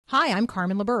Hi, I'm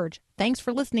Carmen LaBerge. Thanks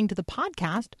for listening to the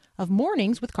podcast of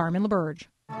Mornings with Carmen LaBerge.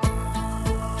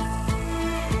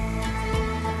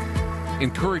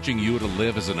 Encouraging you to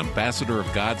live as an ambassador of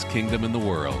God's kingdom in the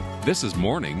world. This is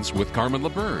Mornings with Carmen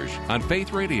LaBerge on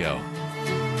Faith Radio.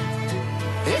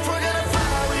 If we're gonna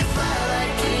fly, we fly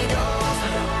like eagles,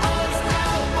 arms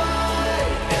out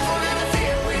wide. If we're gonna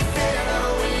fear, we fear no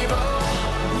evil.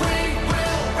 We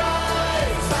will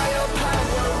rise. By your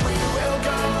power we will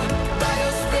go. By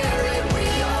your spirit we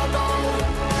are bold.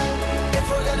 If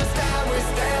we're gonna stand, we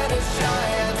stand as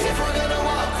giants. If we're gonna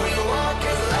walk, we walk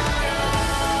as lions.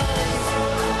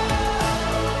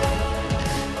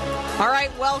 All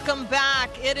right, welcome back.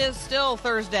 It is still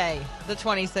Thursday, the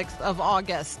 26th of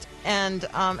August. And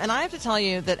I have to tell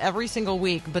you that every single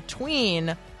week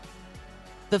between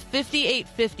the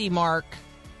 5850 mark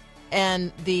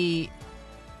and the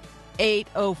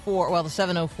 804, well, the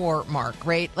 704 mark,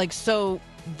 right? Like, so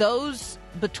those,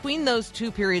 between those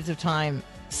two periods of time,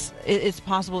 it's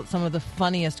possible that some of the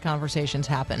funniest conversations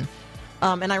happen.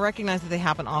 And I recognize that they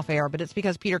happen off air, but it's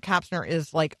because Peter Kapsner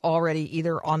is like already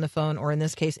either on the phone or in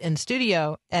this case in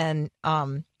studio. And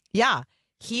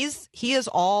he is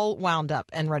all wound up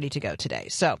and ready to go today.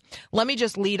 So let me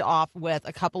just lead off with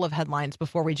a couple of headlines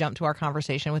before we jump to our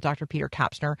conversation with Dr. Peter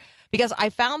Kapsner, because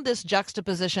I found this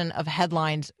juxtaposition of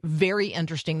headlines very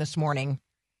interesting this morning.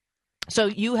 So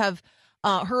you have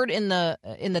heard in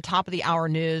the top of the hour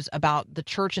news about the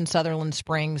church in Sutherland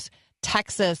Springs,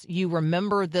 Texas. You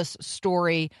remember this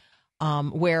story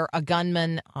where a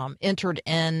gunman entered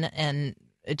in, and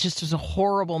it just was a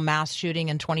horrible mass shooting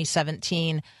in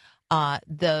 2017.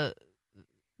 The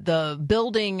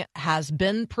building has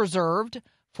been preserved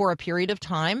for a period of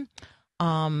time,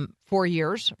 4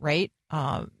 years, right?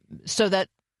 So that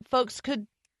folks could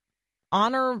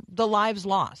honor the lives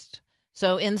lost.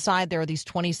 So inside there are these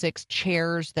 26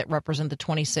 chairs that represent the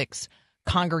 26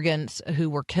 congregants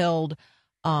who were killed.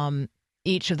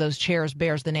 Each of those chairs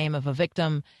bears the name of a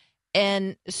victim.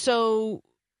 And so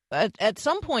at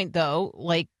some point, though,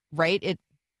 like, right,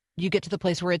 you get to the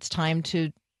place where it's time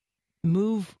to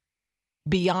move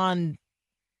beyond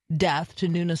death to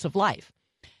newness of life.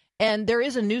 And there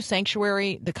is a new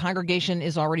sanctuary. The congregation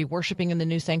is already worshiping in the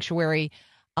new sanctuary.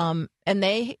 And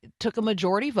they took a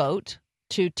majority vote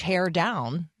to tear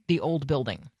down the old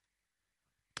building.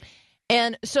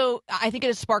 And so I think it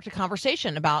has sparked a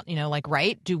conversation about,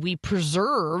 right, do we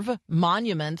preserve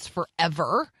monuments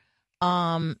forever?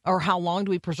 Or how long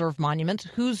do we preserve monuments?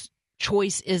 Whose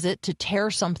choice is it to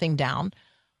tear something down?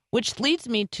 Which leads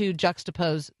me to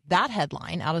juxtapose that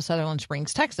headline out of Sutherland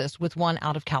Springs, Texas, with one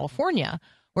out of California,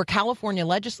 where California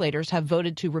legislators have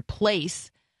voted to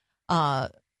replace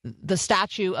the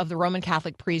statue of the Roman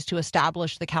Catholic priest who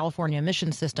established the California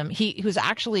mission system. He was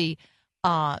actually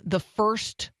the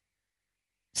first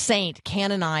saint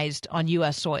canonized on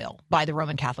U.S. soil by the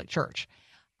Roman Catholic Church.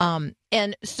 And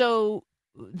so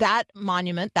that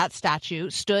monument, that statue,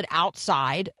 stood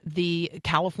outside the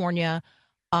California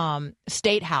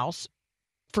State House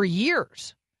for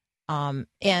years.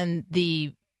 And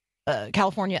the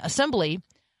California Assembly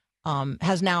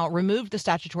has now removed the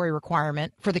statutory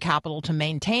requirement for the Capitol to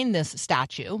maintain this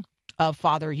statue of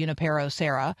Father Junipero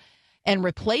Serra and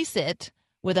replace it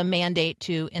with a mandate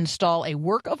to install a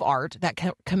work of art that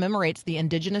commemorates the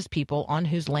indigenous people on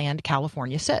whose land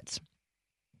California sits.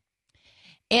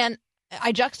 And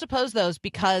I juxtapose those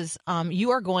because you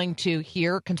are going to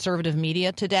hear conservative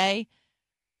media today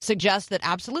suggest that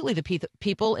absolutely the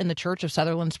people in the Church of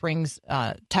Sutherland Springs,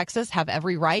 Texas, have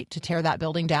every right to tear that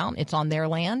building down. It's on their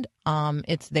land.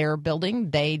 It's their building.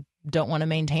 They don't want to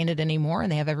maintain it anymore,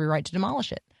 and they have every right to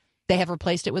demolish it. They have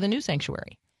replaced it with a new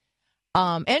sanctuary.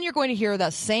 And you're going to hear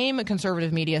that same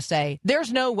conservative media say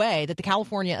there's no way that the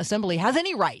California Assembly has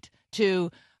any right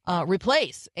to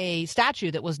replace a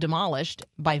statue that was demolished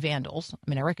by vandals. I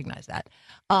mean, I recognize that.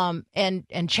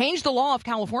 And change the law of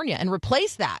California and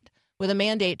replace that with a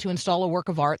mandate to install a work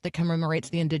of art that commemorates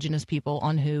the indigenous people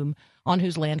on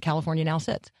whose land California now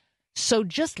sits. So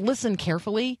just listen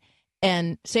carefully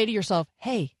and say to yourself,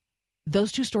 hey,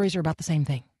 those two stories are about the same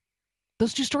thing.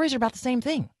 Those two stories are about the same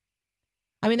thing.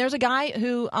 I mean, there's a guy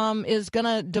who is going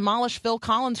to demolish Phil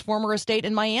Collins' former estate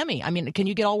in Miami. I mean, can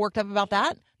you get all worked up about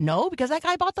that? No, because that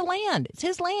guy bought the land. It's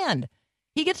his land.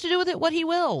 He gets to do with it what he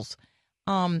wills.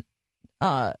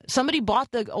 Somebody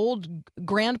bought the old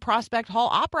Grand Prospect Hall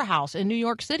Opera House in New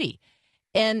York City,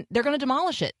 and they're going to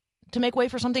demolish it to make way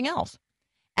for something else.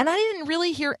 And I didn't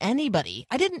really hear anybody.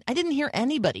 I didn't hear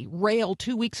anybody rail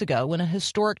 2 weeks ago when a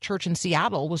historic church in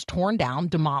Seattle was torn down,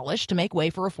 demolished to make way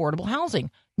for affordable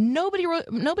housing. Nobody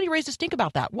raised a stink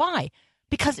about that. Why?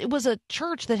 because it was a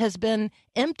church that has been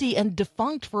empty and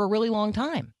defunct for a really long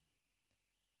time.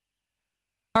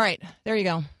 All right, there you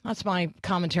go. That's my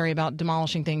commentary about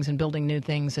demolishing things and building new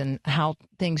things and how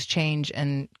things change,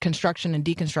 and construction and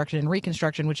deconstruction and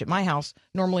reconstruction, which at my house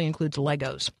normally includes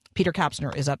Legos. Peter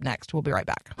Kapsner is up next. We'll be right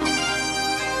back.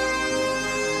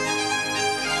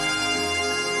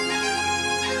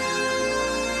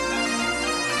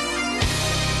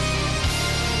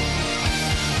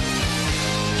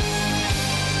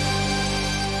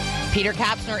 Peter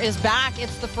Kapsner is back.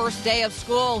 It's the first day of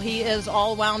school. He is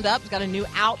all wound up. He's got a new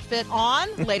outfit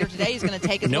on. Later today, he's going to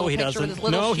take his little picture with his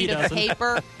little sheet of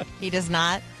paper. He does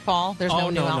not, Paul. There's no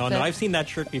new outfit. No. I've seen that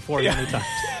shirt before many times.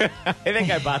 I think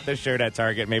I bought this shirt at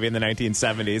Target maybe in the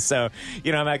 1970s. So,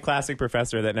 I'm that classic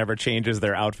professor that never changes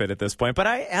their outfit at this point. But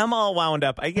I am all wound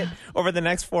up. I get, over the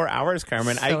next 4 hours,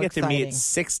 Carmen, I get to meet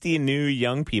 60 new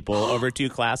young people over 2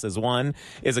 classes. One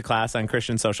is a class on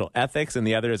Christian social ethics, and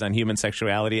the other is on human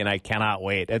sexuality, and I cannot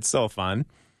wait. It's so fun.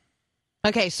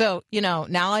 Okay, so,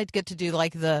 now I get to do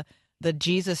like the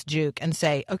Jesus juke and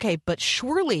say, okay, but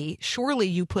surely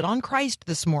you put on Christ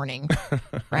this morning,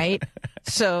 right?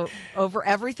 So over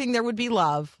everything there would be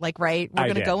love, like, right? We're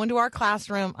going to go into our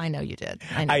classroom. I know you did.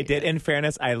 I did. In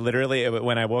fairness, I literally,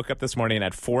 when I woke up this morning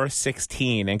at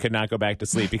 4:16 and could not go back to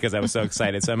sleep because I was so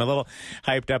excited. So I'm a little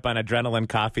hyped up on adrenaline,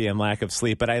 coffee, and lack of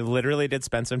sleep. But I literally did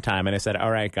spend some time, and I said,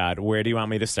 all right, God, where do you want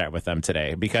me to start with them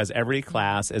today? Because every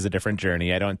class is a different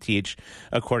journey. I don't teach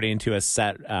according to a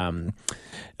set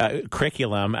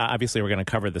curriculum. Obviously, we're going to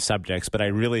cover the subjects, but I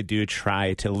really do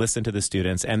try to listen to the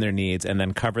students and their needs and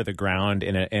then cover the ground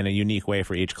in a unique way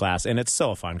for each class. And it's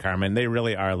so fun, Carmen. They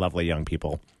really are lovely young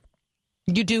people.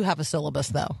 You do have a syllabus,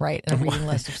 though, right? A reading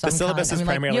list of some kind. The syllabus is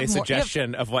primarily a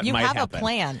suggestion of what might happen. You have a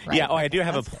plan, right? Yeah, I do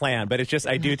have a plan, but it's just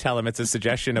I do tell them it's a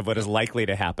suggestion of what is likely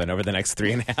to happen over the next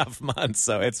 3.5 months.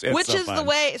 So it's which so is fun. The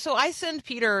way. So I send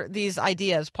Peter these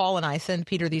ideas. Paul and I send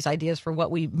Peter these ideas for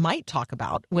what we might talk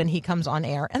about when he comes on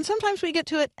air, and sometimes we get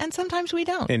to it, and sometimes we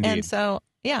don't. Indeed. And so,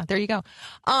 yeah, there you go.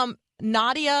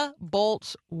 Nadia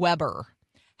Bolz-Weber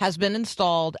has been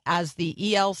installed as the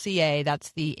ELCA. That's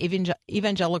the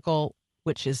Evangelical,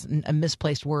 which is a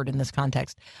misplaced word in this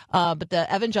context, but the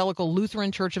Evangelical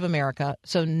Lutheran Church of America.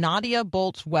 So Nadia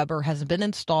Bolz-Weber has been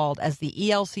installed as the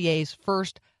ELCA's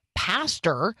first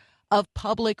pastor of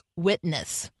public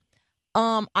witness.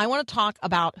 I want to talk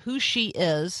about who she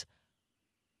is,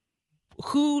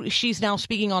 who she's now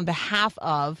speaking on behalf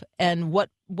of, and what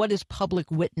is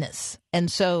public witness.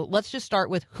 And so let's just start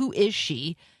with who is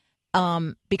she?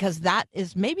 Because that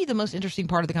is maybe the most interesting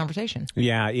part of the conversation.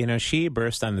 Yeah, she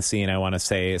burst on the scene, I want to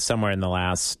say, somewhere in the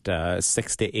last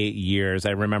 6 to 8 years. I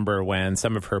remember when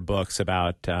some of her books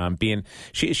about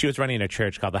she was running a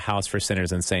church called the House for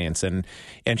Sinners and Saints, and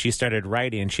she started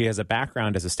writing. She has a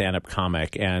background as a stand-up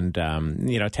comic and,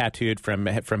 tattooed from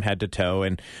head to toe,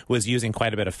 and was using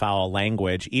quite a bit of foul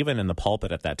language, even in the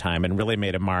pulpit at that time, and really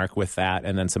made a mark with that.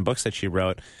 And then some books that she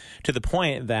wrote, to the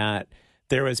point that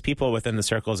there was people within the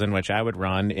circles in which I would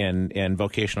run in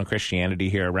vocational Christianity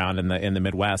here around in the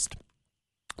Midwest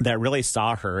that really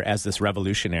saw her as this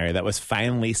revolutionary that was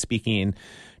finally speaking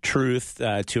truth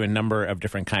to a number of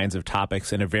different kinds of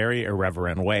topics in a very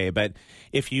irreverent way. But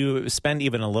if you spend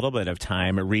even a little bit of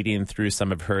time reading through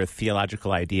some of her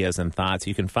theological ideas and thoughts,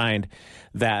 you can find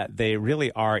that they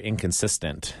really are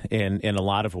inconsistent in a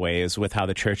lot of ways with how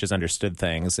the church has understood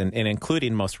things. And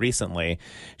including most recently,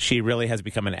 she really has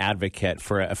become an advocate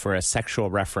for a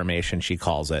sexual reformation, she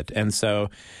calls it. And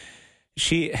so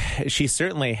she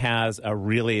certainly has a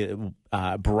really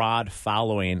broad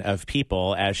following of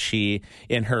people, as she,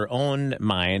 in her own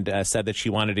mind, said that she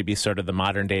wanted to be sort of the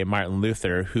modern-day Martin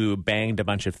Luther, who banged a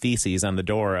bunch of theses on the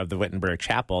door of the Wittenberg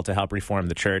Chapel to help reform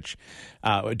the church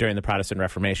during the Protestant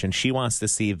Reformation. She wants to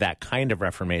see that kind of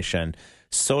reformation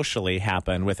socially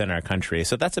happen within our country.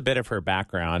 So that's a bit of her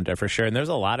background, for sure. And there's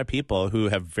a lot of people who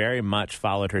have very much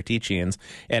followed her teachings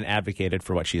and advocated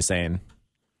for what she's saying.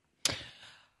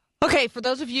 Okay, for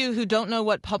those of you who don't know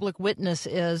what public witness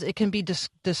is, it can be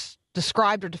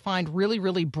described or defined really,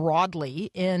 really broadly.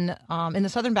 In the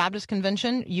Southern Baptist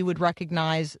Convention, you would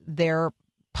recognize their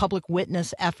public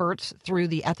witness efforts through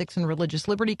the Ethics and Religious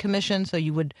Liberty Commission. So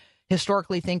you would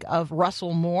historically think of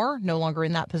Russell Moore, no longer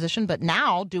in that position, but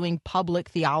now doing public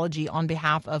theology on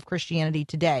behalf of Christianity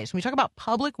today. So when we talk about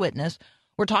public witness,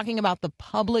 we're talking about the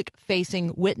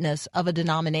public-facing witness of a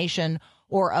denomination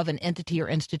or of an entity or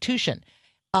institution.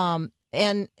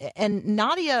 And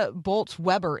Nadia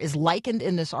Bolz-Weber is likened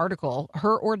in this article,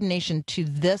 her ordination to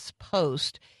this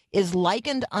post is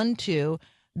likened unto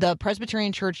the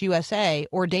Presbyterian Church USA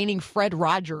ordaining Fred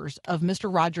Rogers of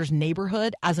Mr. Rogers'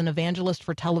 Neighborhood as an evangelist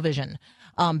for television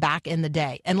back in the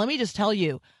day. And let me just tell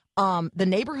you, the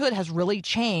neighborhood has really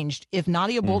changed if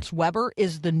Nadia Bolz-Weber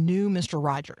is the new Mr.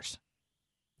 Rogers.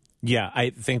 Yeah, I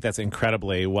think that's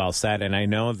incredibly well said, and I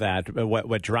know that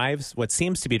what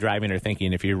seems to be driving her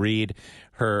thinking, if you read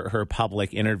her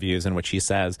public interviews and what she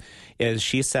says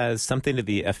something to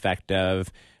the effect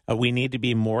of, we need to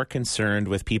be more concerned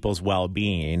with people's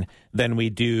well-being than we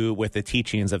do with the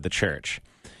teachings of the church.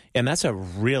 And that's a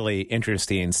really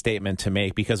interesting statement to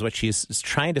make, because what she's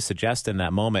trying to suggest in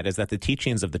that moment is that the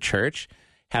teachings of the church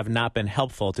have not been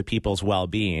helpful to people's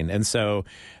well-being. And so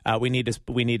we need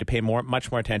to pay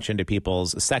much more attention to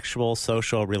people's sexual,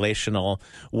 social, relational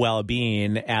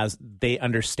well-being as they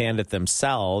understand it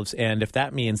themselves. And if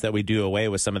that means that we do away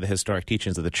with some of the historic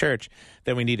teachings of the church,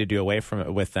 then we need to do away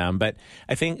with them. But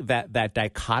I think that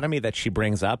dichotomy that she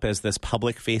brings up as this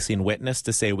public-facing witness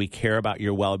to say we care about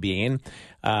your well-being,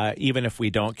 even if we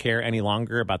don't care any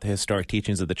longer about the historic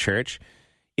teachings of the church,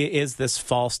 is this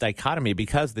false dichotomy,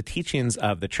 because the teachings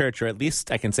of the church, or at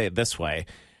least I can say it this way,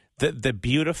 the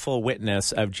beautiful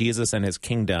witness of Jesus and his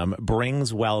kingdom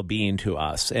brings well-being to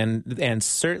us. And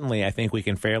certainly I think we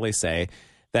can fairly say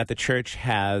that the church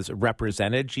has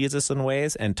represented Jesus in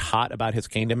ways and taught about his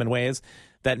kingdom in ways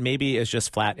that maybe is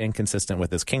just flat inconsistent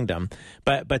with his kingdom.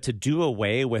 But to do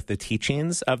away with the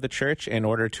teachings of the church in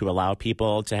order to allow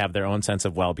people to have their own sense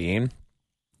of well-being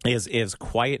is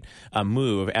quite a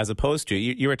move, as opposed to,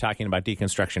 you were talking about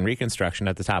deconstruction, reconstruction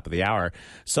at the top of the hour.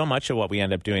 So much of what we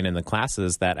end up doing in the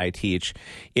classes that I teach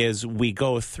is we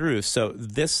go through, so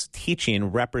this teaching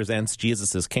represents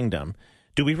Jesus's kingdom.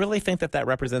 Do we really think that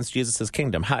represents Jesus'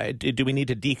 kingdom? Do we need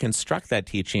to deconstruct that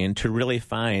teaching to really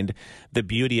find the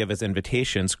beauty of his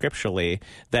invitation scripturally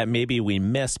that maybe we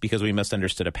missed because we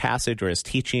misunderstood a passage or his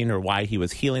teaching or why he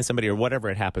was healing somebody or whatever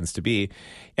it happens to be?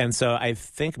 And so I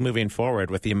think moving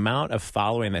forward with the amount of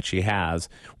following that she has,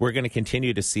 we're going to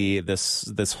continue to see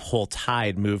this whole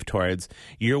tide move towards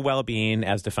your well-being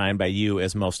as defined by you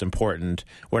is most important.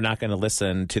 We're not going to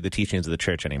listen to the teachings of the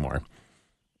church anymore.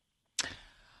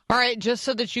 All right, just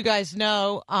so that you guys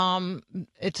know,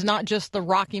 it's not just the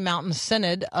Rocky Mountain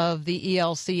Synod of the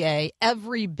ELCA.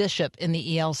 Every bishop in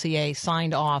the ELCA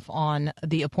signed off on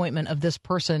the appointment of this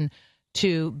person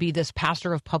to be this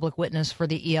pastor of public witness for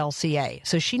the ELCA.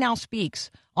 So she now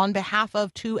speaks on behalf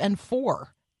of, to, and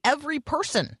for every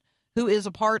person who is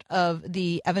a part of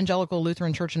the Evangelical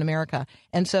Lutheran Church in America.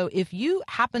 And so if you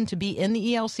happen to be in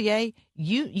the ELCA,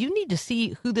 you need to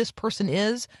see who this person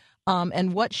is,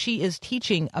 and what she is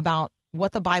teaching about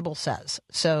what the Bible says.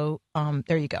 So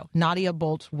there you go. Nadia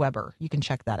Bolz-Weber. You can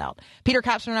check that out. Peter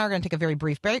Kapsner and I are going to take a very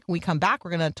brief break. When we come back,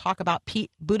 we're going to talk about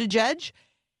Pete Buttigieg,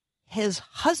 his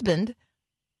husband,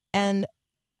 and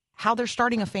how they're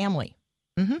starting a family.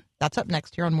 That's up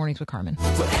next here on Mornings with Carmen.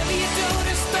 Whatever you do,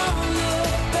 just don't look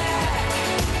back.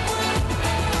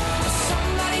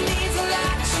 Somebody needs a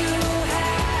lot you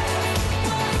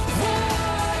have.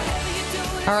 Whatever you do.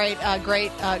 All right,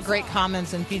 great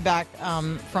comments and feedback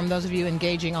from those of you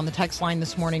engaging on the text line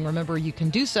this morning. Remember, you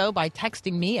can do so by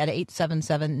texting me at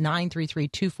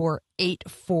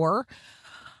 877-933-2484.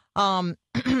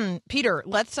 Peter,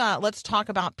 let's talk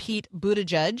about Pete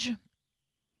Buttigieg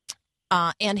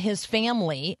and his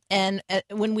family. And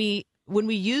when we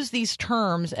use these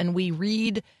terms and we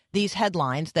read these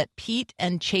headlines that Pete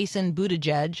and Chasen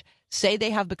Buttigieg say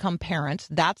they have become parents,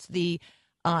 that's the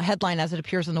headline as it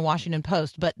appears in the Washington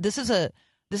Post. But this is a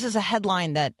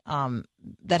headline that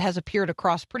that has appeared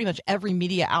across pretty much every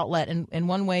media outlet in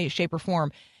one way, shape, or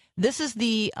form. This is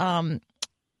the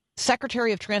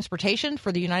Secretary of Transportation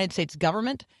for the United States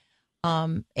government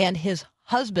and his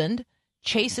husband,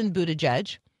 Chasen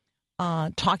Buttigieg,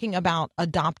 talking about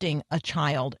adopting a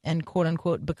child and, quote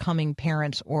unquote, becoming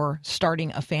parents or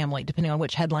starting a family, depending on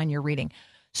which headline you're reading.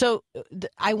 So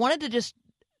I wanted to just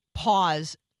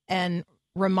pause and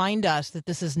remind us that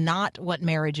this is not what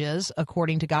marriage is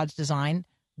according to God's design.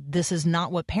 This is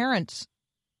not what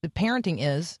the parenting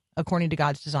is according to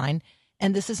God's design.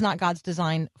 And this is not God's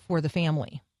design for the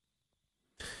family.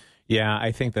 Yeah,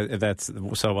 I think that's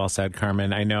so well said,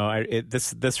 Carmen. I know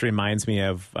this reminds me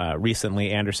of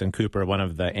recently Anderson Cooper, one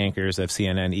of the anchors of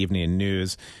CNN Evening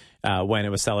News, when it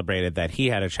was celebrated that he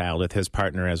had a child with his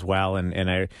partner as well.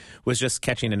 And I was just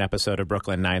catching an episode of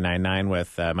Brooklyn 999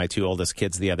 with my two oldest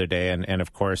kids the other day. And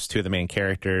of course, two of the main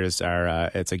characters are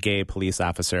it's a gay police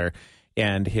officer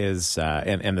and his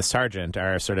and the sergeant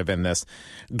are sort of in this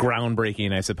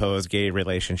groundbreaking, I suppose, gay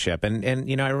relationship. And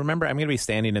I remember I'm going to be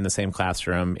standing in the same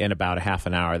classroom in about a half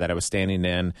an hour that I was standing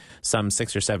in some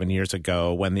 6 or 7 years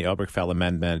ago when the Obergefell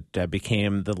Amendment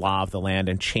became the law of the land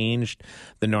and changed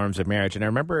the norms of marriage. And I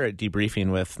remember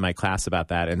debriefing with my class about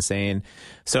that and saying,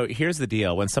 so here's the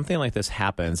deal. When something like this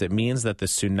happens, it means that the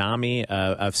tsunami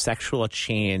of sexual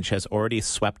change has already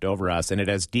swept over us, and it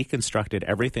has deconstructed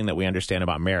everything that we understand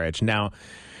about marriage. Now,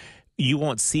 you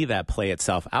won't see that play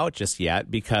itself out just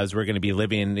yet because we're going to be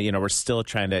living, we're still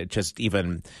trying to just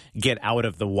even get out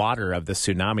of the water of the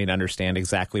tsunami and understand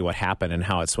exactly what happened and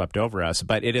how it swept over us.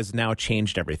 But it has now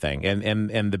changed everything.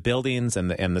 And the buildings and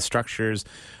the structures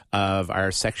of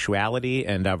our sexuality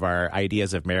and of our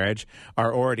ideas of marriage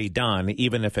are already done,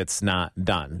 even if it's not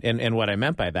done. And what I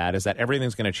meant by that is that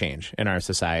everything's going to change in our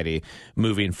society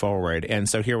moving forward. And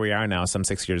so here we are now, some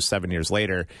 6 years, 7 years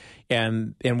later,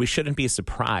 and we shouldn't be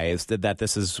surprised that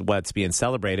this is what's being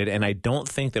celebrated. And I don't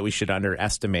think that we should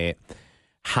underestimate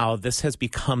how this has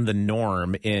become the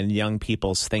norm in young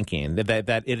people's thinking,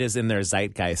 that it is in their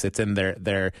zeitgeist, it's in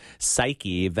their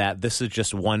psyche that this is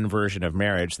just one version of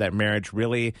marriage, that marriage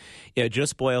really, it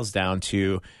just boils down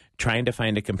to trying to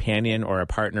find a companion or a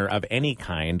partner of any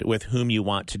kind with whom you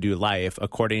want to do life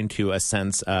according to a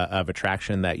sense of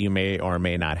attraction that you may or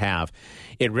may not have.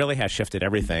 It really has shifted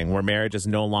everything, where marriage is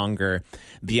no longer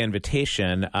the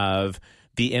invitation of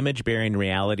the image-bearing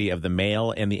reality of the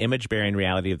male and the image-bearing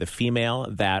reality of the female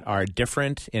that are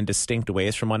different in distinct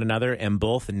ways from one another and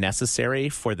both necessary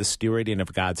for the stewarding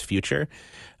of God's future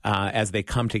as they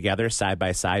come together side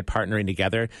by side, partnering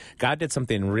together. God did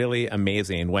something really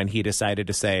amazing when he decided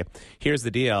to say, here's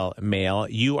the deal, male,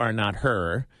 you are not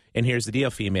her, and here's the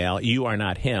deal, female, you are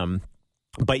not him.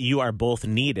 But you are both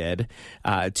needed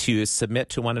to submit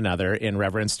to one another in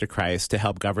reverence to Christ to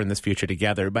help govern this future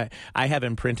together. But I have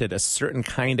imprinted a certain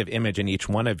kind of image in each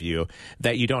one of you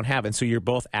that you don't have. And so you're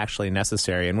both actually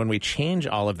necessary. And when we change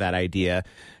all of that idea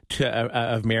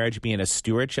of marriage being a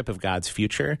stewardship of God's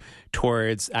future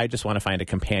towards, I just want to find a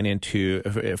companion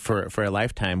for a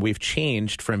lifetime, we've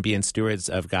changed from being stewards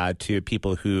of God to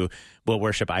people who will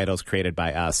worship idols created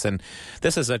by us. And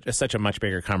this is such a much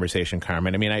bigger conversation,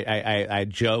 Carmen. I mean, I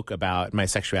joke about my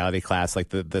sexuality class, like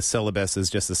the syllabus is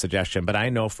just a suggestion, but I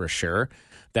know for sure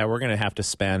that we're going to have to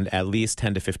spend at least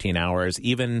 10 to 15 hours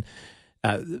even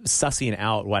sussing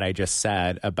out what I just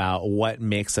said about what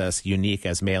makes us unique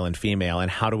as male and female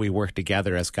and how do we work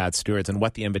together as God's stewards and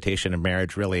what the invitation of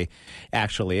marriage really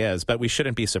actually is. But we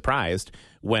shouldn't be surprised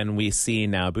when we see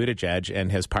now Buttigieg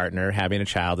and his partner having a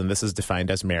child, and this is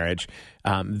defined as marriage.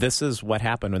 This is what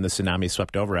happened when the tsunami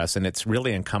swept over us, and it's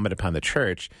really incumbent upon the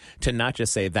church to not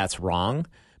just say that's wrong,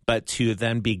 but to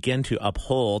then begin to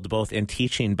uphold both in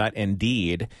teaching but in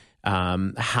deed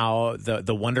how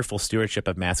the wonderful stewardship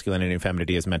of masculinity and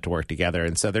femininity is meant to work together.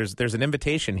 And so there's an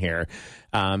invitation here,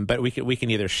 but we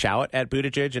can either shout at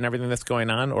Buttigieg and everything that's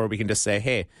going on, or we can just say,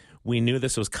 hey, we knew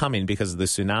this was coming because of the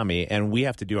tsunami, and we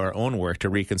have to do our own work to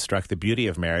reconstruct the beauty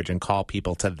of marriage and call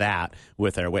people to that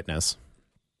with our witness.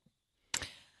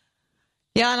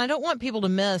 Yeah, and I don't want people to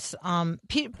miss,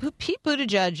 Pete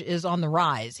Buttigieg is on the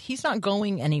rise. He's not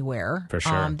going anywhere. For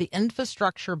sure. The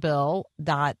infrastructure bill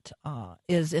that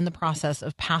is in the process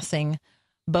of passing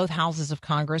both houses of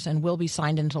Congress and will be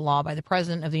signed into law by the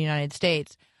President of the United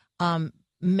States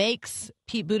makes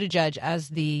Pete Buttigieg as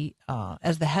the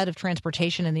head of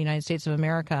transportation in the United States of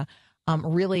America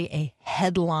really a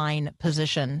headline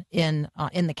position in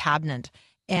the cabinet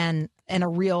and a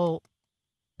real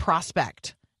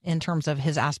prospect in terms of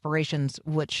his aspirations,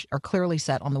 which are clearly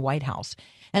set on the White House.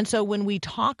 And so when we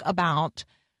talk about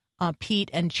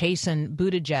Pete and Chasen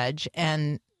Buttigieg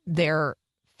and their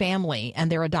family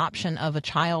and their adoption of a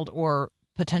child or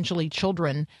potentially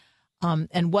children,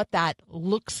 and what that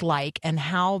looks like and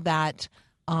how that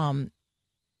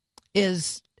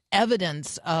is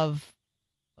evidence of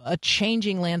a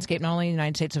changing landscape, not only in the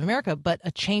United States of America, but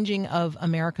a changing of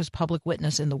America's public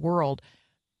witness in the world,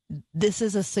 this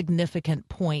is a significant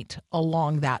point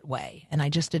along that way, and I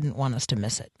just didn't want us to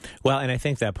miss it. Well, and I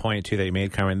think that point, too, that you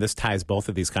made, Carmen, this ties both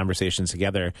of these conversations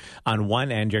together. On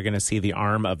one end, you're going to see the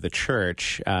arm of the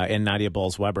church in Nadia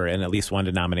Bowles-Weber in at least one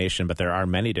denomination, but there are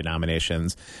many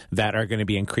denominations that are going to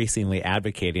be increasingly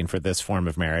advocating for this form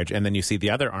of marriage. And then you see the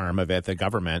other arm of it, the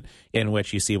government, in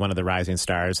which you see one of the rising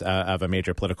stars of a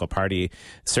major political party.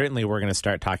 Certainly, we're going to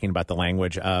start talking about the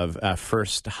language of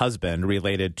first husband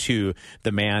related to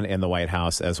the man man in the White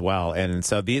House as well. And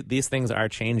so these things are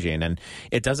changing, and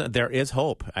it doesn't. There is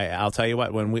hope. I'll tell you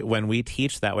what. When we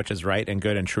teach that which is right and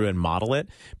good and true and model it,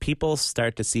 people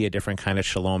start to see a different kind of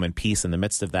shalom and peace in the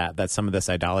midst of that some of this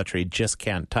idolatry just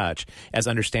can't touch. As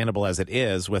understandable as it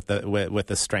is with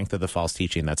the strength of the false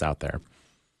teaching that's out there.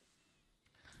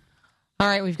 All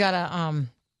right, we've got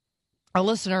a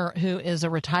listener who is a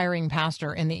retiring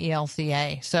pastor in the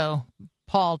ELCA. So,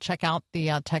 Paul, check out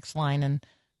the text line, and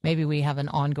maybe we have an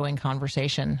ongoing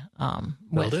conversation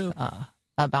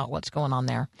about what's going on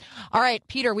there. All right,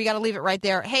 Peter, we got to leave it right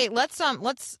there. Hey, let's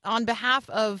on behalf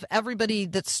of everybody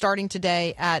that's starting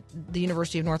today at the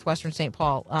University of Northwestern St.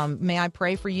 Paul, may I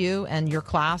pray for you and your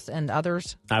class and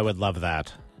others? I would love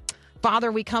that.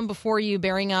 Father, we come before you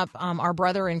bearing up our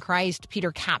brother in Christ,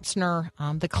 Peter Kapsner,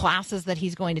 the classes that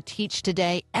he's going to teach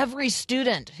today. Every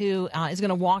student who is going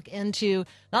to walk into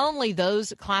not only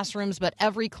those classrooms, but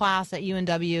every class at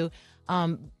UNW,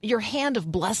 your hand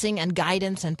of blessing and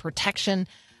guidance and protection.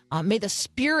 May the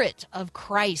Spirit of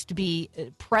Christ be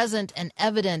present and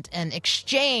evident and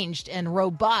exchanged and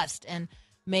robust. And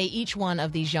may each one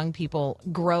of these young people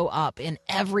grow up in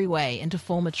every way into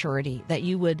full maturity, that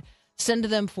you would send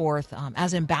them forth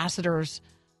as ambassadors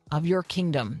of your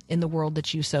kingdom in the world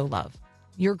that you so love.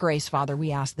 Your grace, Father,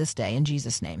 we ask this day in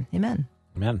Jesus' name. Amen.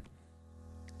 Amen.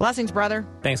 Blessings, brother.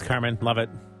 Thanks, Carmen. Love it.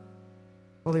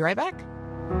 We'll be right back.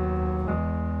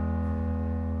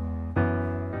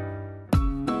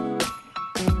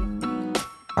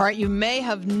 All right, you may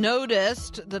have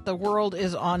noticed that the world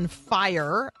is on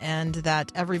fire and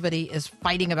that everybody is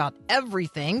fighting about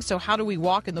everything. So how do we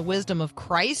walk in the wisdom of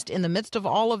Christ in the midst of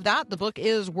all of that? The book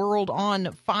is World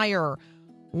on Fire.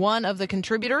 One of the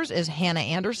contributors is Hannah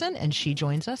Anderson, and she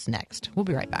joins us next. We'll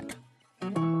be right back.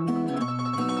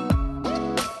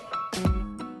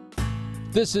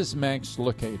 This is Max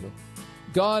Lucado.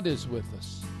 God is with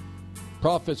us.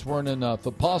 Prophets weren't enough.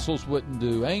 Apostles wouldn't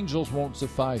do. Angels won't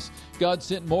suffice. God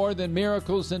sent more than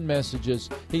miracles and messages.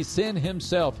 He sent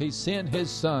Himself. He sent His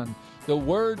Son. The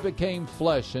Word became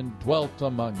flesh and dwelt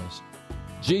among us.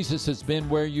 Jesus has been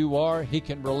where you are. He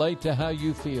can relate to how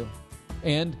you feel.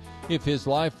 And if His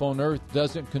life on earth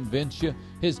doesn't convince you,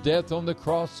 His death on the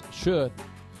cross should.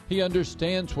 He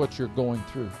understands what you're going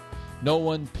through. No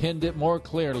one penned it more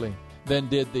clearly than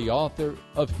did the author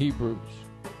of Hebrews.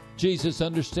 Jesus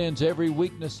understands every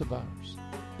weakness of ours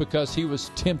because He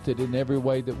was tempted in every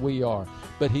way that we are,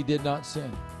 but He did not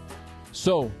sin.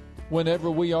 So, whenever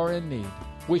we are in need,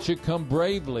 we should come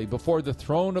bravely before the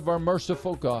throne of our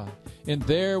merciful God, and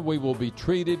there we will be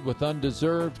treated with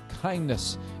undeserved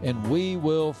kindness, and we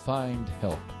will find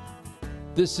help.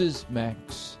 This is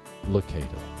Max Lucado.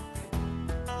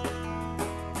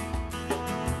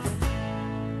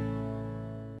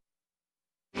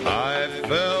 I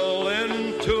fell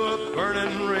into a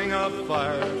burning ring of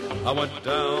fire. I went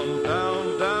down,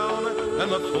 down, down,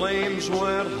 and the flames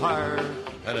went higher,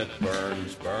 and it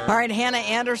burns. All right, Hannah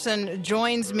Anderson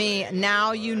joins me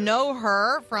now. You know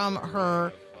her from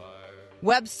her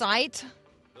website,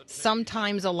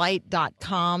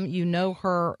 sometimesalight.com. You know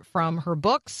her from her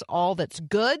books, All That's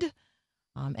Good,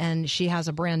 and she has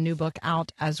a brand new book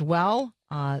out as well,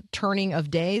 Turning of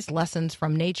Days, Lessons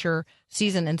from Nature,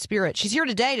 Season, and Spirit. She's here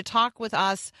today to talk with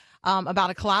us about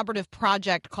a collaborative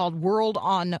project called World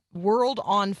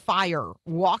on Fire,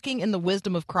 Walking in the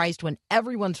Wisdom of Christ when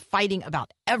everyone's fighting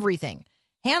about everything.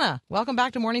 Hannah, welcome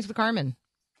back to Mornings with Carmen.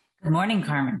 Good morning,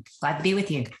 Carmen. Glad to be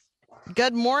with you.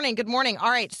 Good morning. Good morning. All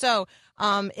right. So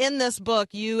in this book,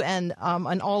 you and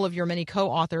all of your many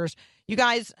co-authors, you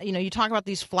guys, you talk about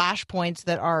these flashpoints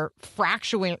that are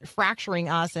fracturing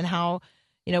us and how,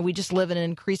 we just live in an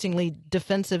increasingly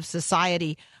defensive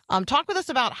society. Talk with us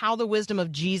about how the wisdom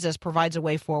of Jesus provides a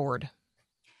way forward.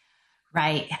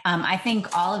 Right. I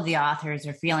think all of the authors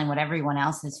are feeling what everyone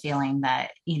else is feeling,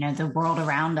 that, the world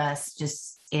around us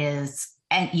just is,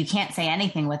 and you can't say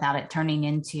anything without it turning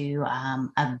into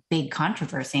a big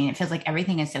controversy. And it feels like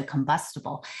everything is so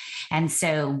combustible. And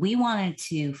so we wanted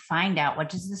to find out, what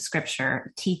does the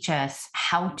scripture teach us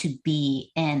how to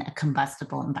be in a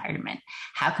combustible environment?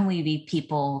 How can we be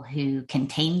people who can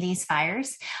tame these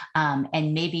fires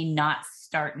and maybe not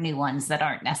start new ones that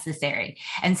aren't necessary?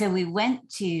 And so we went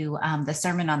to the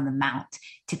Sermon on the Mount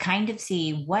to kind of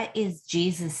see, what is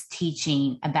Jesus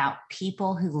teaching about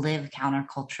people who live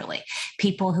counterculturally,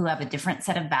 people who have a different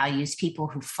set of values, people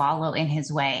who follow in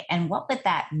his way, and what would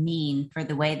that mean for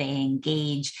the way they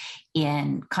engage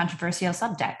in controversial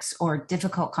subjects or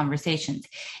difficult conversations?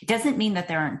 It doesn't mean that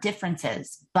there aren't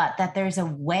differences, but that there's a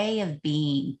way of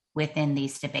being within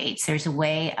these debates. There's a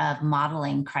way of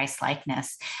modeling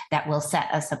Christ-likeness that will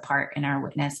set us apart in our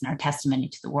witness and our testimony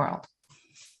to the world.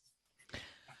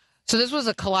 So this was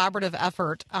a collaborative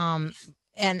effort,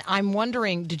 and I'm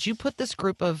wondering, did you put this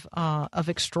group of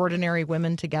extraordinary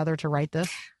women together to write this?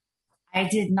 I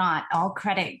did not. All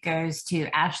credit goes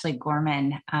to Ashley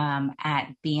Gorman at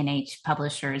B&H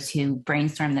Publishers, who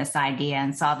brainstormed this idea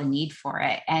and saw the need for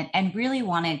it, and really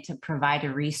wanted to provide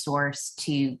a resource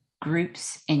to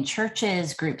groups in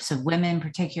churches, groups of women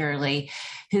particularly,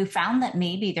 who found that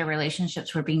maybe their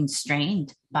relationships were being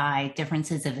strained by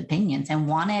differences of opinions and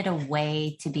wanted a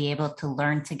way to be able to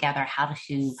learn together how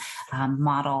to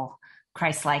model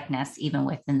Christ-likeness even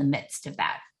within the midst of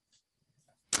that.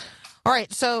 All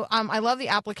right, so I love the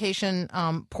application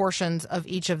portions of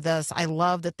each of this. I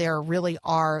love that there really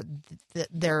are,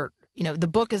 the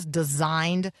book is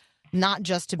designed not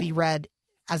just to be read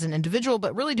as an individual,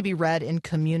 but really to be read in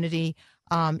community.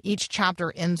 Each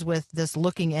chapter ends with this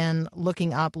looking in,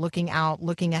 looking up, looking out,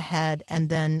 looking ahead, and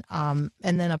then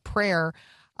a prayer.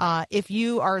 If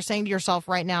you are saying to yourself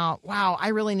right now, wow, I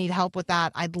really need help with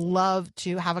that, I'd love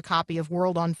to have a copy of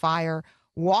World on Fire,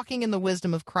 Walking in the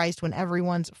Wisdom of Christ When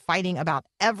Everyone's Fighting About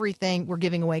Everything. We're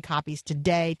giving away copies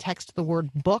today. Text the word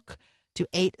book to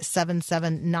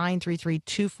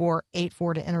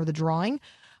 877-933-2484 to enter the drawing.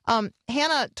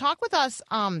 Hannah, talk with us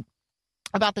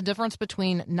about the difference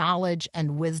between knowledge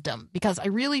and wisdom, because I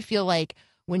really feel like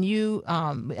when you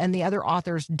and the other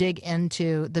authors dig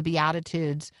into the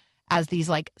Beatitudes as these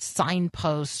like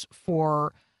signposts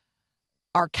for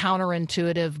our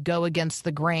counterintuitive, go against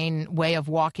the grain way of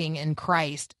walking in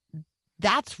Christ,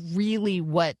 that's really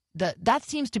what that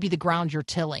seems to be the ground you're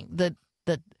tilling, the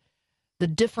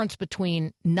difference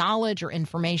between knowledge or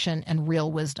information and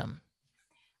real wisdom.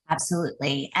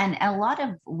 Absolutely. And a lot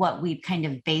of what we've kind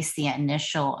of based the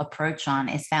initial approach on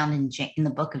is found in the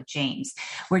book of James,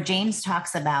 where James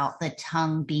talks about the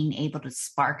tongue being able to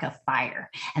spark a fire.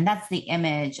 And that's the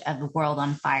image of the world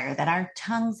on fire, that our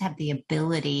tongues have the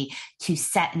ability to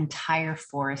set entire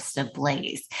forests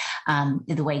ablaze,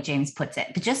 the way James puts it.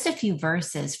 But just a few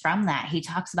verses from that, he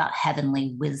talks about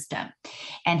heavenly wisdom.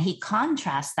 And he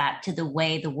contrasts that to the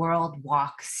way the world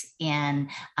walks in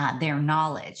their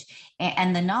knowledge.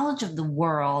 And the knowledge of the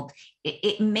world,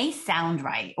 it may sound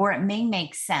right or it may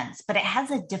make sense, but it has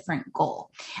a different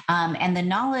goal. And the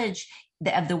knowledge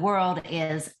of the world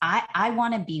is I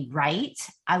want to be right.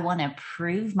 I want to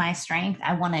prove my strength.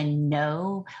 I want to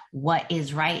know what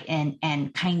is right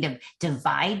and kind of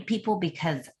divide people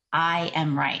because I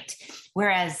am right.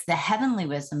 Whereas the heavenly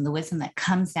wisdom, the wisdom that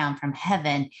comes down from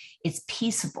heaven, is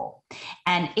peaceable.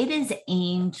 And it is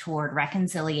aimed toward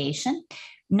reconciliation,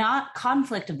 not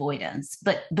conflict avoidance,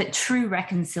 but true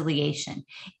reconciliation.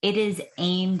 It is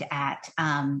aimed at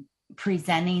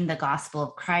presenting the gospel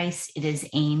of Christ. It is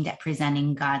aimed at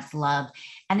presenting God's love.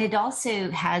 And it also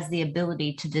has the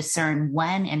ability to discern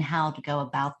when and how to go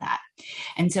about that.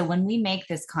 And so when we make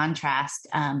this contrast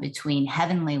between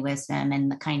heavenly wisdom and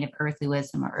the kind of earthly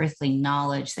wisdom or earthly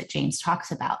knowledge that James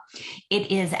talks about, it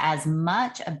is as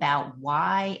much about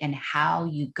why and how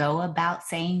you go about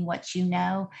saying what you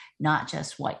know, not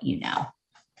just what you know.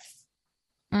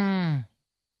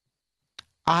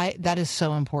 That is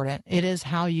so important. It is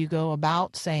how you go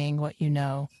about saying what you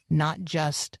know, not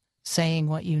just saying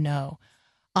what you know.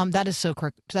 That is so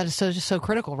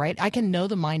critical, right? I can know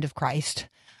the mind of Christ.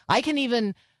 I can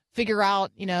even figure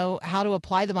out, how to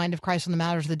apply the mind of Christ on the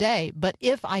matters of the day. But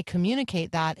if I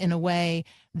communicate that in a way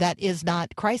that is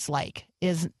not Christ-like,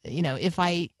 if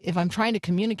I'm trying to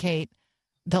communicate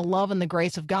the love and the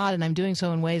grace of God and I'm doing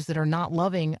so in ways that are not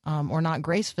loving or not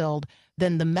grace-filled,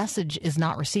 then the message is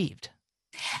not received.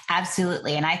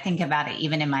 Absolutely. And I think about it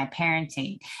even in my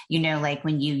parenting, like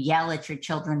when you yell at your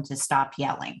children to stop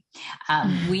yelling,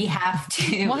 we have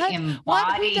to embody.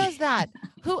 What? Who does that?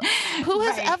 Who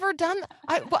has Right. ever done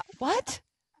what?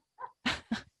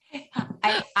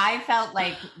 I felt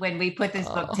like when we put this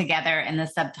book together and the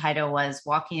subtitle was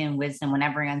Walking in Wisdom When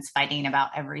Everyone's Fighting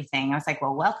About Everything, I was like,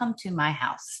 well, welcome to my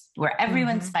house where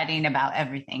everyone's fighting about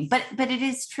everything. But it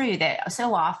is true that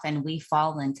so often we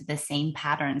fall into the same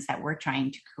patterns that we're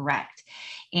trying to correct.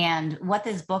 And what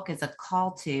this book is a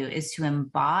call to is to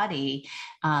embody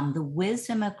the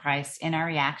wisdom of Christ in our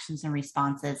reactions and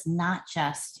responses, not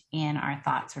just in our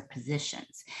thoughts or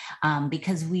positions,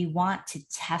 because we want to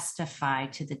testify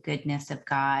to the goodness of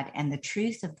God and the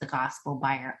truth of the gospel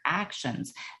by our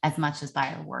actions as much as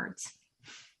by our words.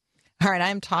 All right,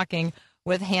 I'm talking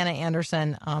with Hannah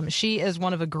Anderson. She is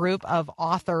one of a group of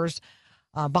authors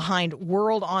behind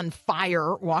World on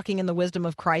Fire, Walking in the Wisdom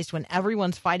of Christ When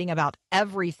Everyone's Fighting About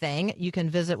Everything. You can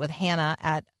visit with Hannah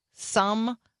at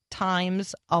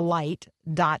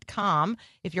timesalight.com.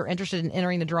 If you're interested in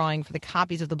entering the drawing for the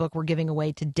copies of the book we're giving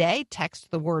away today, text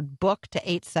the word book to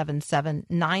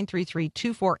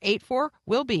 877-933-2484.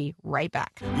 We'll be right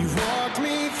back. You've walked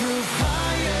me through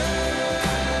fire,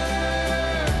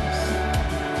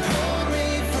 pulled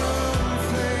me from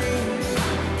flames.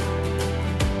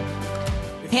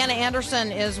 Hannah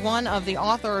Anderson is one of the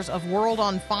authors of World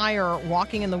on Fire,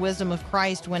 Walking in the Wisdom of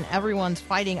Christ When Everyone's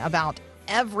Fighting About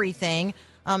Everything.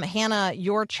 Hannah,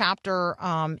 your chapter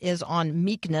is on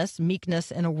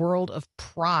meekness in a world of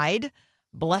pride.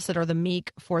 Blessed are the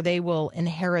meek, for they will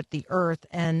inherit the earth.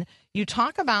 And you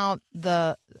talk about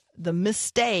the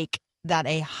mistake that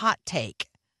a hot take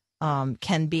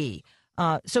can be.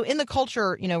 So in the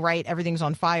culture, right, everything's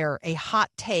on fire. A hot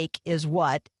take is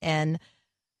what? And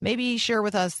maybe share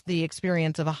with us the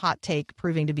experience of a hot take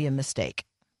proving to be a mistake.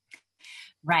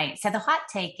 Right. So the hot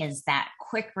take is that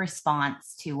quick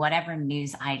response to whatever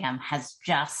news item has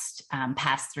just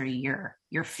passed through your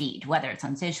feed, whether it's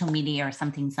on social media or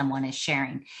something someone is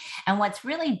sharing. And what's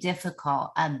really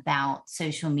difficult about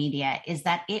social media is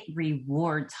that it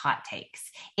rewards hot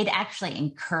takes. It actually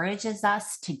encourages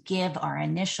us to give our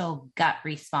initial gut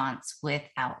response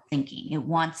without thinking. It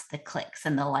wants the clicks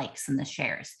and the likes and the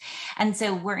shares. And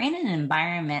so we're in an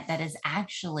environment that is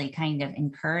actually kind of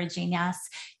encouraging us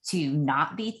to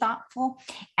not be thoughtful.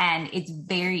 And it's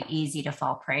very easy to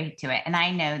fall prey to it. And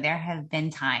I know there have been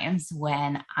times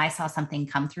when I saw something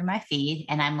come through my feed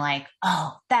and I'm like,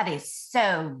 oh, that is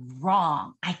so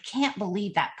wrong. I can't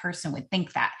believe that person would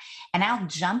think that. And I'll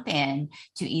jump in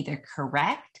to either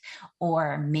correct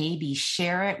or maybe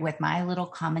share it with my little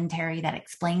commentary that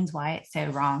explains why it's so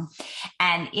wrong.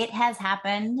 And it has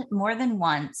happened more than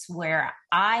once where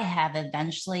I have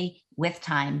eventually, with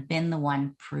time, been the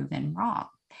one proven wrong.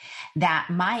 That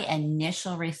my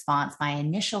initial response, my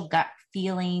initial gut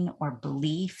feeling or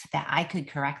belief that I could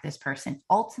correct this person,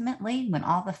 ultimately, when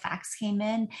all the facts came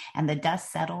in and the dust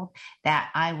settled, that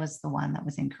I was the one that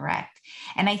was incorrect.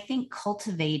 And I think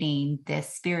cultivating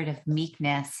this spirit of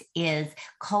meekness is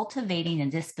cultivating a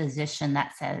disposition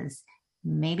that says,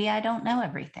 maybe I don't know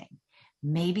everything.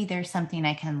 Maybe there's something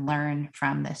I can learn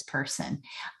from this person.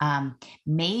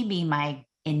 Maybe my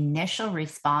initial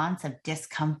response of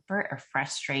discomfort or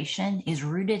frustration is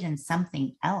rooted in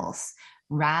something else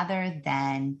rather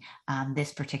than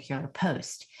this particular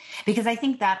post. Because I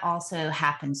think that also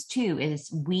happens too,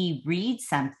 is we read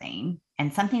something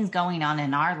and something's going on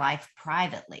in our life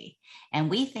privately, and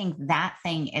we think that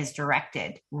thing is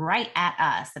directed right at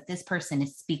us, that this person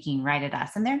is speaking right at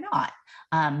us, and they're not.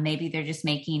 Maybe they're just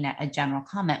making a general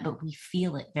comment, but we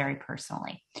feel it very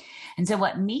personally. And so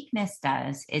what meekness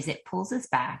does is it pulls us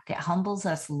back, it humbles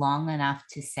us long enough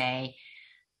to say,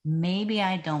 maybe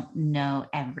I don't know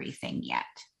everything yet.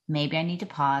 Maybe I need to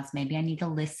pause. Maybe I need to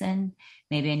listen.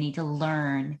 Maybe I need to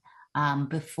learn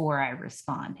before I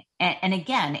respond. And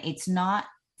again, it's not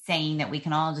saying that we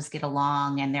can all just get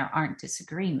along and there aren't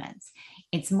disagreements.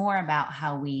 It's more about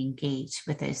how we engage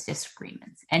with those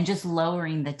disagreements and just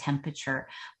lowering the temperature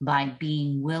by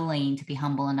being willing to be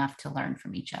humble enough to learn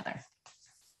from each other.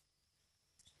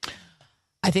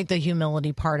 I think the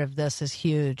humility part of this is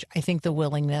huge. I think the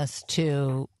willingness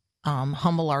to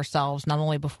humble ourselves, not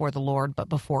only before the Lord, but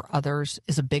before others,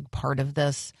 is a big part of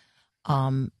this.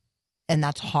 And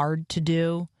that's hard to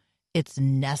do. It's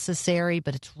necessary,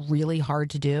 but it's really hard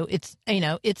to do. It's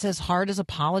as hard as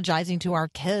apologizing to our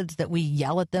kids that we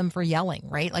yell at them for yelling,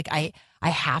 right? Like I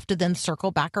have to then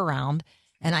circle back around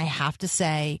and I have to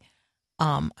say,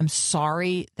 I'm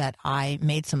sorry that I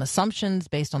made some assumptions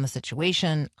based on the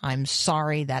situation. I'm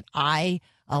sorry that I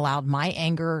allowed my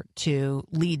anger to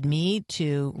lead me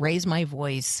to raise my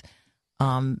voice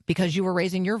because you were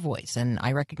raising your voice. And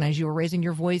I recognize you were raising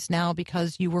your voice now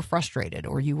because you were frustrated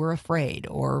or you were afraid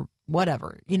or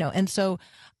whatever, And so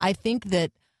I think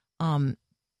that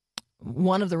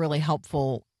one of the really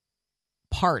helpful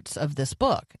parts of this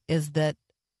book is that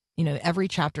every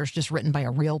chapter is just written by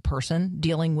a real person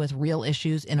dealing with real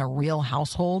issues in a real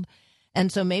household.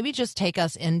 And so maybe just take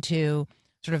us into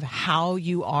sort of how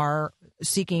you are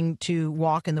seeking to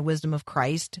walk in the wisdom of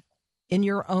Christ in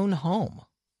your own home.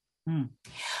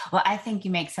 Well, I think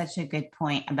you make such a good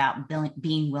point about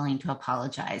being willing to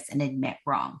apologize and admit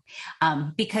wrong,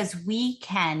 because we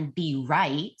can be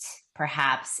right,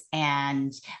 perhaps,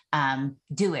 and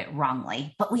do it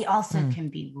wrongly, but we also can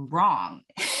be wrong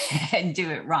and do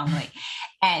it wrongly.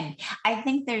 And I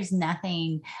think there's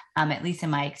nothing, at least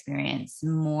in my experience,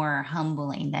 more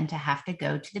humbling than to have to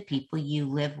go to the people you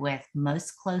live with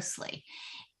most closely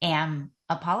and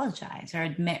apologize or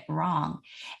admit wrong.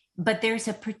 but there's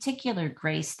a particular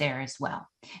grace there as well,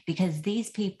 because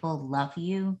these people love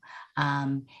you.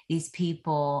 These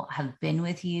people have been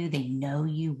with you. They know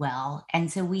you well.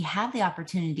 And so we have the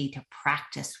opportunity to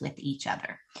practice with each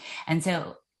other. And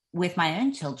so with my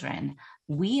own children,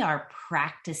 we are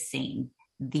practicing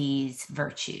these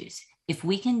virtues. If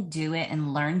we can do it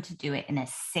and learn to do it in a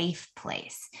safe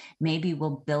place, maybe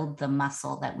we'll build the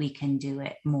muscle that we can do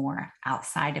it more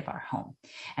outside of our home.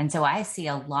 And so I see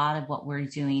a lot of what we're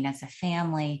doing as a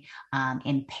family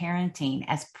in parenting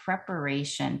as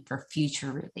preparation for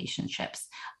future relationships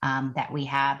that we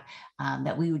have,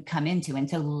 that we would come into. And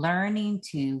so learning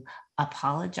to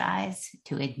apologize,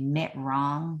 to admit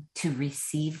wrong, to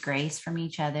receive grace from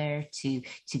each other, to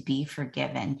be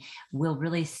forgiven will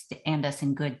really stand us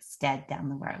in good stead down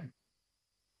the road.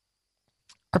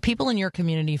 Are people in your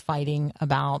community fighting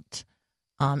about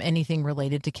anything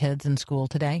related to kids in school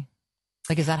today?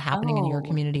 Like, is that happening in your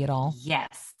community at all?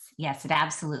 Yes, it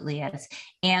absolutely is.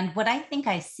 And what I think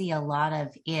I see a lot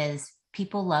of is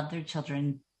people love their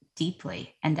children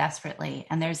deeply and desperately.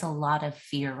 And there's a lot of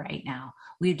fear right now.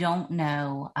 We don't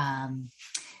know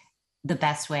the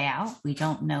best way out. We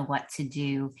don't know what to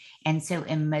do. And so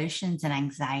emotions and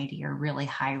anxiety are really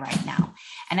high right now.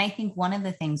 And I think one of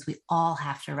the things we all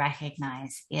have to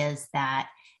recognize is that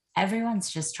everyone's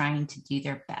just trying to do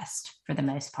their best for the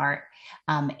most part.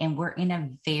 And we're in a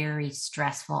very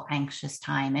stressful, anxious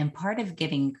time. And part of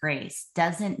giving grace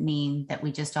doesn't mean that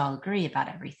we just all agree about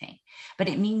everything, but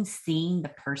it means seeing the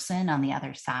person on the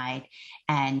other side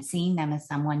and seeing them as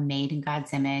someone made in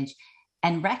God's image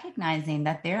and recognizing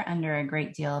that they're under a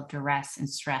great deal of duress and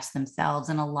stress themselves.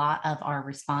 And a lot of our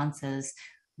responses,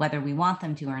 whether we want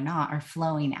them to or not, are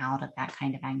flowing out of that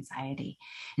kind of anxiety.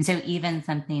 And so even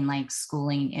something like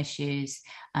schooling issues,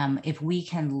 if we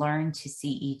can learn to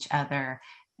see each other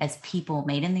as people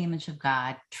made in the image of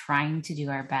God, trying to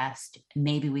do our best,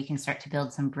 maybe we can start to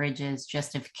build some bridges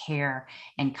just of care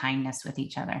and kindness with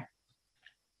each other.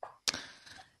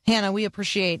 Hannah, we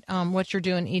appreciate what you're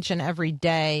doing each and every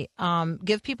day.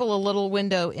 Give people a little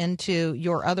window into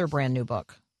your other brand new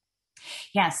book.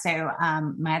 Yeah, so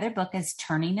my other book is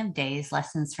Turning of Days,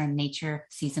 Lessons from Nature,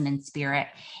 Season, and Spirit.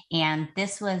 And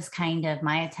this was kind of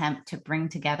my attempt to bring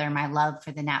together my love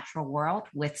for the natural world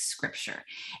with scripture.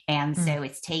 And so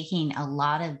it's taking a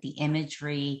lot of the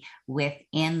imagery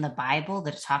within the Bible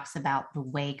that talks about the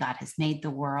way God has made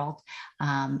the world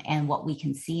and what we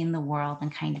can see in the world,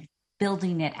 and kind of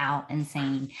building it out and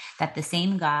saying that the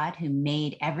same God who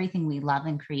made everything we love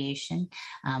in creation,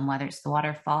 whether it's the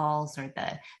waterfalls or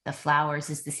the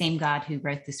flowers, is the same God who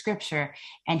wrote the scripture.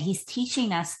 And he's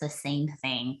teaching us the same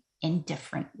thing in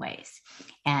different ways.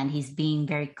 And he's being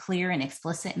very clear and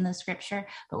explicit in the scripture,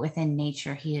 but within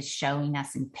nature, he is showing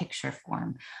us in picture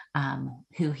form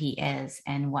who he is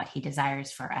and what he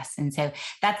desires for us. And so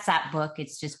that's that book.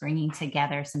 It's just bringing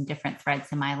together some different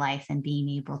threads in my life and being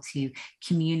able to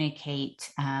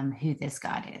communicate who this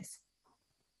God is.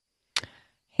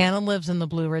 Hannah lives in the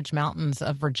Blue Ridge Mountains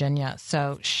of Virginia,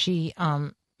 so she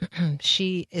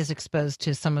is exposed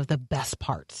to some of the best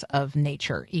parts of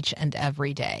nature each and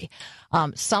every day.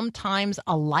 Sometimes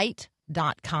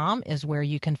alight.com is where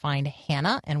you can find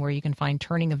Hannah and where you can find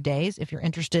Turning of Days. If you're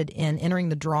interested in entering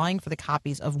the drawing for the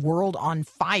copies of World on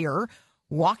Fire,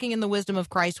 Walking in the Wisdom of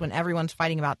Christ When Everyone's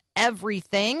Fighting About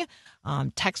Everything,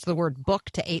 text the word book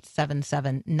to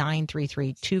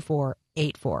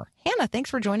 877-933-2484. Hannah, thanks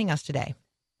for joining us today.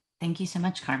 Thank you so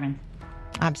much, Carmen.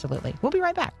 Absolutely. We'll be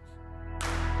right back.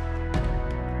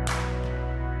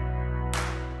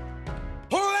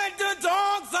 Who let the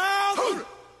dogs out? Who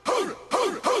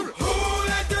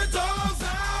let the dogs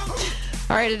out?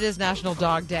 All right, it is National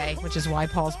Dog Day, which is why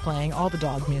Paul's playing all the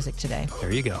dog music today.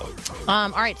 There you go.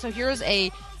 All right, so here's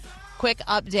a quick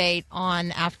update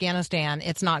on Afghanistan.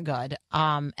 It's not good.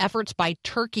 Efforts by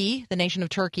Turkey, the nation of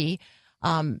Turkey.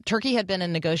 Turkey had been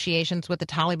in negotiations with the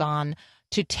Taliban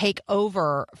to take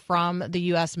over from the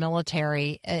U.S.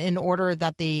 military in order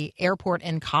that the airport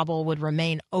in Kabul would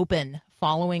remain open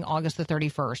following August the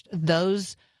 31st.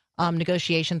 Those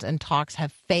negotiations and talks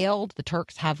have failed. The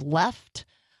Turks have left,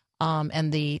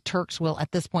 and the Turks will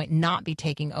at this point not be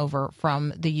taking over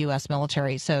from the U.S.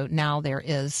 military. So now there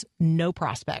is no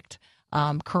prospect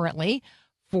currently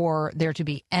for there to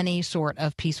be any sort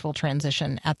of peaceful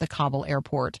transition at the Kabul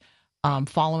airport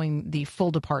following the full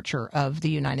departure of the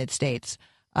United States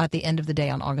at the end of the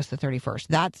day on August the 31st.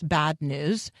 That's bad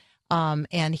news.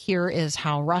 And here is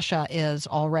how Russia is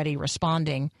already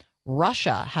responding.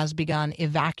 Russia has begun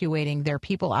evacuating their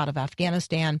people out of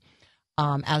Afghanistan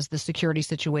as the security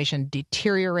situation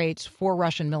deteriorates. 4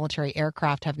 Russian military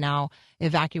aircraft have now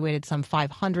evacuated some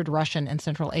 500 Russian and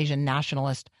Central Asian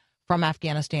nationalists from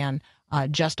Afghanistan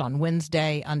just on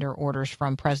Wednesday under orders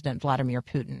from President Vladimir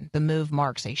Putin. The move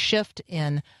marks a shift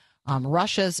in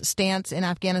Russia's stance in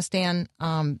Afghanistan,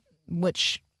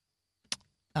 which,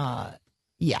 that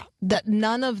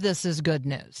none of this is good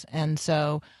news. And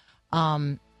so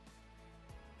I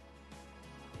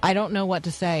don't know what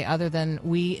to say other than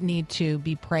we need to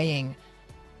be praying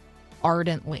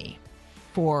ardently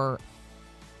for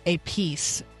a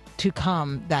peace to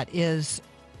come that is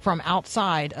from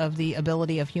outside of the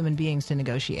ability of human beings to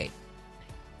negotiate.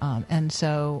 And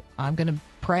so I'm going to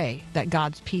pray that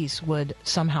God's peace would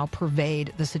somehow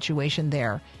pervade the situation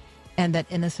there, and that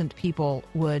innocent people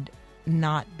would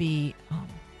not be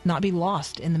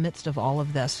lost in the midst of all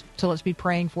of this. So let's be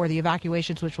praying for the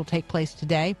evacuations which will take place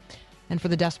today, and for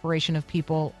the desperation of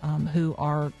people who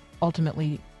are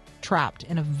ultimately trapped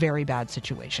in a very bad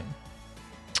situation.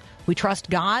 We trust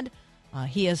God.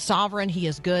 He is sovereign. He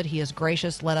is good. He is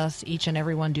gracious. Let us, each and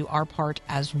every one, do our part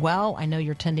as well. I know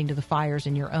you're tending to the fires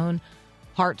in your own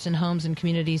hearts and homes and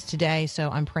communities today, so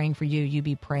I'm praying for you. You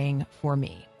be praying for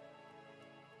me.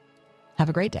 Have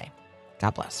a great day.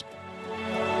 God bless.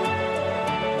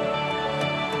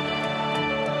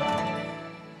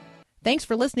 Thanks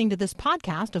for listening to this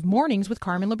podcast of Mornings with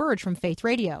Carmen LaBerge from Faith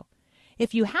Radio.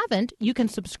 If you haven't, you can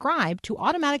subscribe to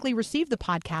automatically receive the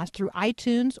podcast through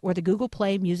iTunes or the Google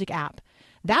Play Music app.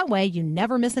 That way you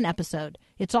never miss an episode.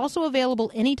 It's also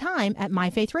available anytime at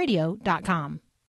myfaithradio.com.